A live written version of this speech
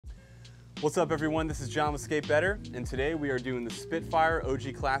What's up everyone, this is John with Skate Better, and today we are doing the Spitfire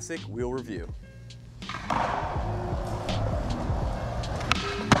OG Classic Wheel Review.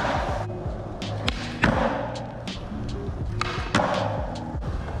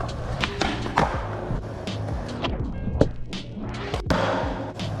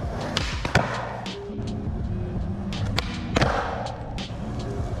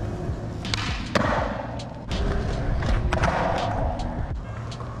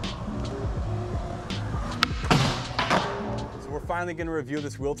 Finally going to review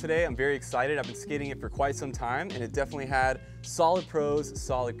this wheel today. I'm very excited. I've been skating it for quite some time and it definitely had solid pros,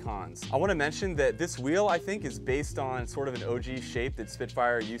 solid cons. I want to mention that this wheel I think is based on sort of an OG shape that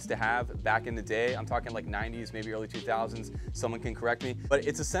Spitfire used to have back in the day. I'm talking like 90s, maybe early 2000s. Someone can correct me. But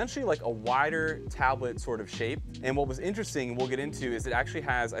it's essentially like a wider tablet sort of shape. And what was interesting, and we'll get into, is it actually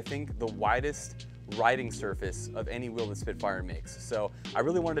has, I think, the widest riding surface of any wheel that Spitfire makes. So I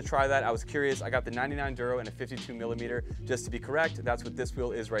really wanted to try that. I was curious. I got the 99 Duro and a 52 millimeter. Just to be correct, that's what this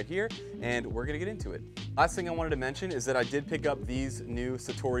wheel is right here, and we're gonna get into it. Last thing I wanted to mention is that I did pick up these new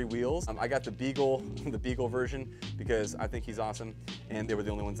Satori wheels. I got the Beagle version because I think he's awesome, and they were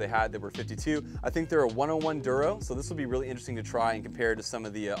the only ones they had. They were 52. I think they're a 101 Duro, so this will be really interesting to try and compare to some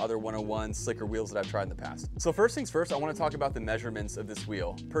of the other 101 slicker wheels that I've tried in the past. So first things first, I want to talk about the measurements of this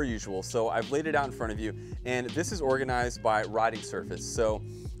wheel, per usual. So I've laid it out in front of you, and this is organized by riding surface. So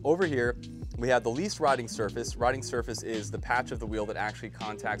over here, we have the least riding surface. Riding surface is the patch of the wheel that actually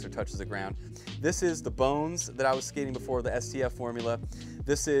contacts or touches the ground. This is the bones that I was skating before, the STF formula.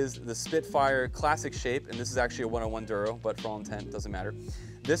 This is the Spitfire classic shape, and this is actually a 101 Duro, but for all intent, it doesn't matter.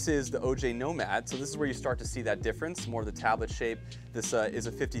 This is the OJ Nomad, so this is where you start to see that difference, more of the tablet shape. This is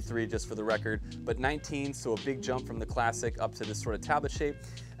a 53 just for the record, but 19, so a big jump from the classic up to this sort of tablet shape.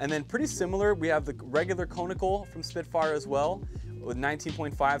 And then pretty similar, we have the regular cone-ical from Spitfire as well, with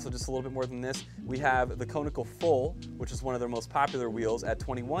 19.5, so just a little bit more than this. We have the cone-ical full, which is one of their most popular wheels, at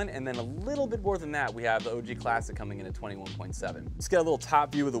 21, and then a little bit more than that, we have the OG Classic coming in at 21.7. Let's get a little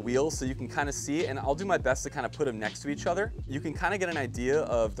top view of the wheels so you can kind of see, and I'll do my best to kind of put them next to each other. You can kind of get an idea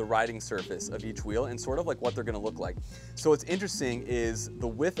of the riding surface of each wheel and sort of like what they're gonna look like. So what's interesting is the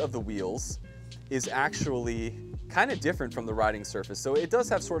width of the wheels is actually kind of different from the riding surface. So it does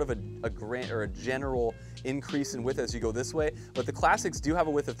have sort of a general increase in width as you go this way, but the classics do have a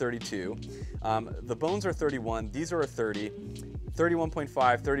width of 32. The bones are 31, these are a 30, 31.5,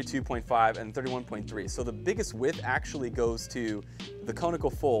 32.5, and 31.3. So the biggest width actually goes to the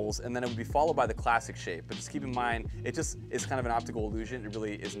cone-ical fulls, and then it would be followed by the classic shape. But just keep in mind, it just is kind of an optical illusion. It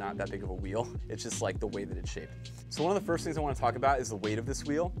really is not that big of a wheel. It's just like the way that it's shaped. So one of the first things I want to talk about is the weight of this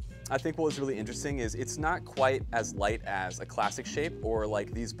wheel. I think what was really interesting is it's not quite as light as a classic shape or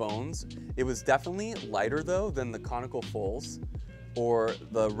like these bones. It was definitely lighter though than the cone-ical fulls or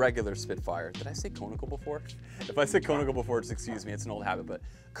the regular Spitfire. Did I say cone-ical before? If I said cone-ical before, just excuse me, it's an old habit, but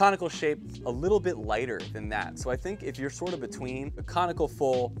conical shape, a little bit lighter than that. So I think if you're sort of between the cone-ical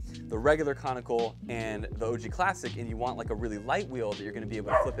full, the regular conical, and the OG Classic, and you want like a really light wheel that you're gonna be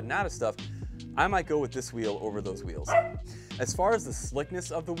able to flip in and out of stuff, I might go with this wheel over those wheels. As far as the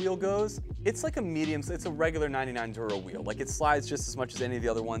slickness of the wheel goes, it's like a medium, it's a regular 99 Duro wheel. Like it slides just as much as any of the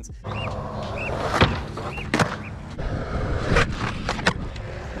other ones.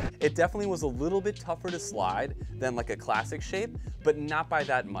 It definitely was a little bit tougher to slide than like a classic shape, but not by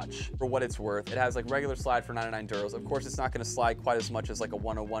that much. For what it's worth, it has like regular slide for 99 Duros. Of course, it's not gonna slide quite as much as like a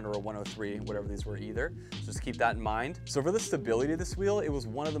 101 or a 103, whatever these were either. So just keep that in mind. So for the stability of this wheel, it was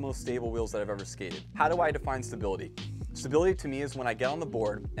one of the most stable wheels that I've ever skated. How do I define stability? Stability to me is when I get on the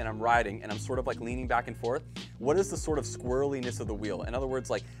board and I'm riding and I'm sort of like leaning back and forth, what is the sort of squirreliness of the wheel? In other words,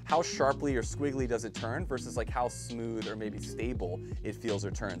 like how sharply or squiggly does it turn versus like how smooth or maybe stable it feels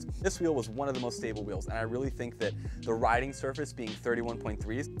or turns. This wheel was one of the most stable wheels, and I really think that the riding surface being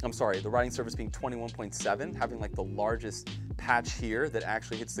 31.3, I'm sorry, the riding surface being 21.7, having like the largest patch here that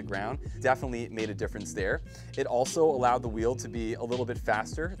actually hits the ground, definitely made a difference there. It also allowed the wheel to be a little bit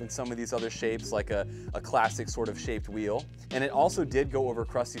faster than some of these other shapes, like a classic sort of shaped wheel. And it also did go over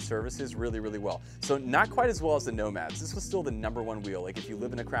crusty surfaces really, really well. So not quite as well as the Nomads. This was still the #1 wheel. Like if you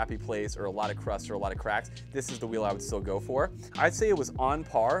live in a crappy place or a lot of crust or a lot of cracks, this is the wheel I would still go for. I'd say it was on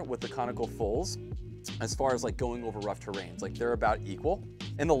par with the cone-ical fulls as far as like going over rough terrains. Like they're about equal.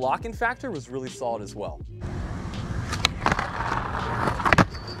 And the lock-in factor was really solid as well.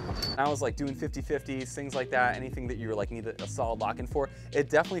 I was like doing 50-50s, things like that, anything that you like need a solid lock-in for,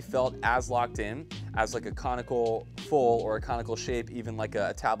 it definitely felt as locked in as like a conical full or a conical shape, even like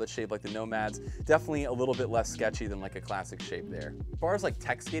a tablet shape like the Nomads, definitely a little bit less sketchy than like a classic shape there. As far as like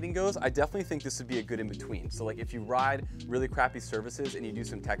tech skating goes, I definitely think this would be a good in between. So like if you ride really crappy surfaces and you do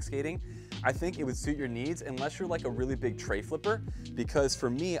some tech skating, I think it would suit your needs unless you're like a really big tray flipper, because for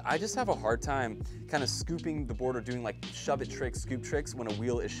me, I just have a hard time kind of scooping the board or doing like shove it tricks, scoop tricks when a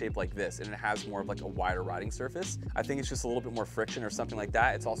wheel is shaped like this and it has more of like a wider riding surface. I think it's just a little bit more friction or something like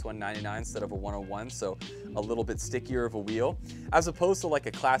that. It's also a 99 instead of a 101, so a little bit stickier of a wheel. As opposed to like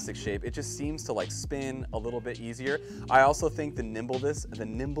a classic shape, it just seems to like spin a little bit easier. I also think the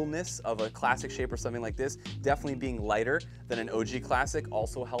nimbleness of a classic shape or something like this, definitely being lighter than an OG Classic,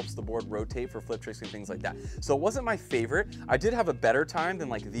 also helps the board rotate for flip tricks and things like that. So it wasn't my favorite. I did have a better time than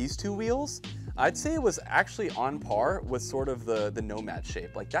like these two wheels. I'd say it was actually on par with sort of the Nomad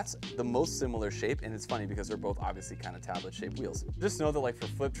shape. Like that's the most similar shape, and it's funny because they're both obviously kind of tablet shaped wheels. Just know that like for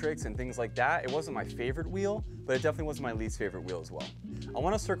flip tricks and things like that, it wasn't my favorite wheel, but it definitely wasn't my least favorite wheel as well. I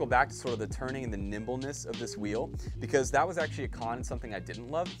want to circle back to sort of the turning and the nimbleness of this wheel, because that was actually a con and something I didn't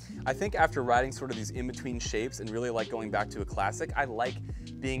love. I think after riding sort of these in-between shapes and really like going back to a classic, I like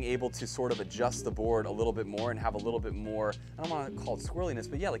being able to sort of adjust the board a little bit more and have a little bit more, I don't want to call it squirreliness,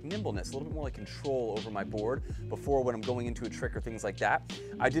 but yeah, like nimbleness, a little bit more like control over my board before when I'm going into a trick or things like that.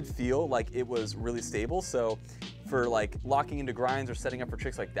 I did feel like it was really stable, so for like locking into grinds or setting up for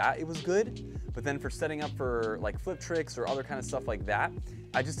tricks like that, it was good. But then for setting up for like flip tricks or other kind of stuff like that,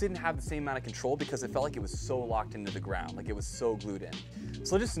 I just didn't have the same amount of control because it felt like it was so locked into the ground, like it was so glued in.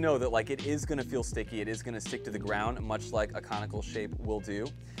 So just know that like it is gonna feel sticky, it is gonna stick to the ground, much like a conical shape will do,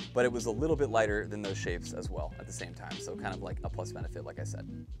 but it was a little bit lighter than those shapes as well at the same time. So kind of like a plus benefit, like I said.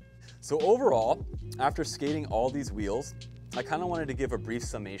 So overall, after skating all these wheels, I kind of wanted to give a brief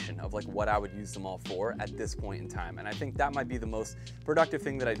summation of like what I would use them all for at this point in time. And I think that might be the most productive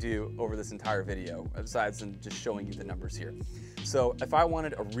thing that I do over this entire video, besides than just showing you the numbers here. So if I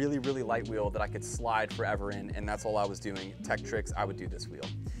wanted a really, really light wheel that I could slide forever in, and that's all I was doing, tech tricks, I would do this wheel.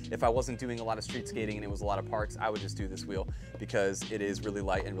 If I wasn't doing a lot of street skating and it was a lot of parks, I would just do this wheel because it is really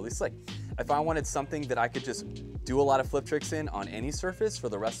light and really slick. If I wanted something that I could just do a lot of flip tricks in on any surface for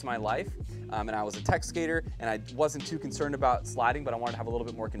the rest of my life, and I was a tech skater and I wasn't too concerned about sliding, but I wanted to have a little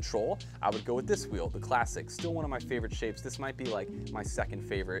bit more control, I would go with this wheel, the Classic. Still one of my favorite shapes. This might be like my second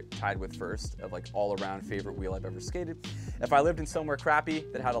favorite, tied with first, of like all around favorite wheel I've ever skated. If I lived in somewhere crappy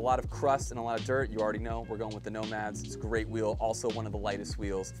that had a lot of crust and a lot of dirt, you already know, we're going with the Nomads. It's a great wheel, also one of the lightest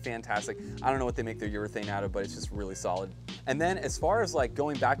wheels, fantastic. I don't know what they make their urethane out of, but it's just really solid. And then as far as like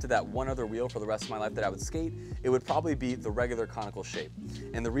going back to that one other wheel for the rest of my life that I would skate, it would probably be the regular conical shape.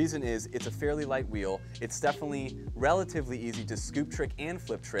 And the reason is it's a fairly light wheel. It's definitely relatively easy to scoop trick and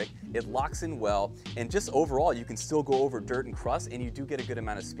flip trick. It locks in well, and just overall you can still go over dirt and crust and you do get a good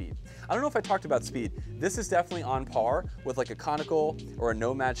amount of speed. I don't know if I talked about speed. This is definitely on par with like a conical or a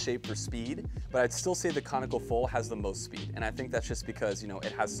Nomad shape for speed, but I'd still say the conical full has the most speed. And I think that's just because, you know,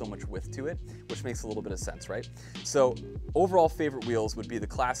 it has so much width to it, which makes a little bit of sense, right? So overall favorite wheels would be the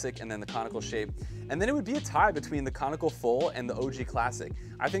Classic and then the conical shape. And then it would be a tie between the conical full and the OG Classic.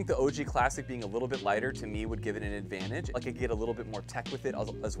 I think the OG Classic being a little bit lighter to me would give it an advantage. Like I could get a little bit more tech with it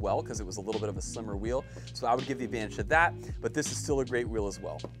as well because it was a little bit of a slimmer wheel. So I would give the advantage to that, but this is still a great wheel as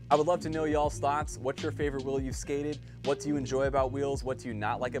well. I would love to know y'all's thoughts. What's your favorite wheel you've skated? What do you enjoy about wheels? What do you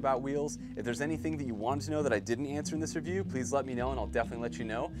not like about wheels? If there's anything that you wanted to know that I didn't answer in this review, please let me know and I'll definitely let you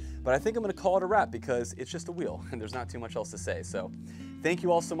know. But I think I'm gonna call it a wrap because it's just a wheel and there's not too much else to say. So thank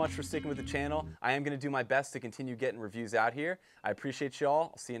you all so much for sticking with the channel. I am gonna do my best to continue getting reviews out here. I appreciate y'all.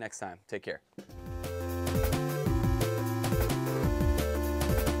 I'll see you next time. Take care.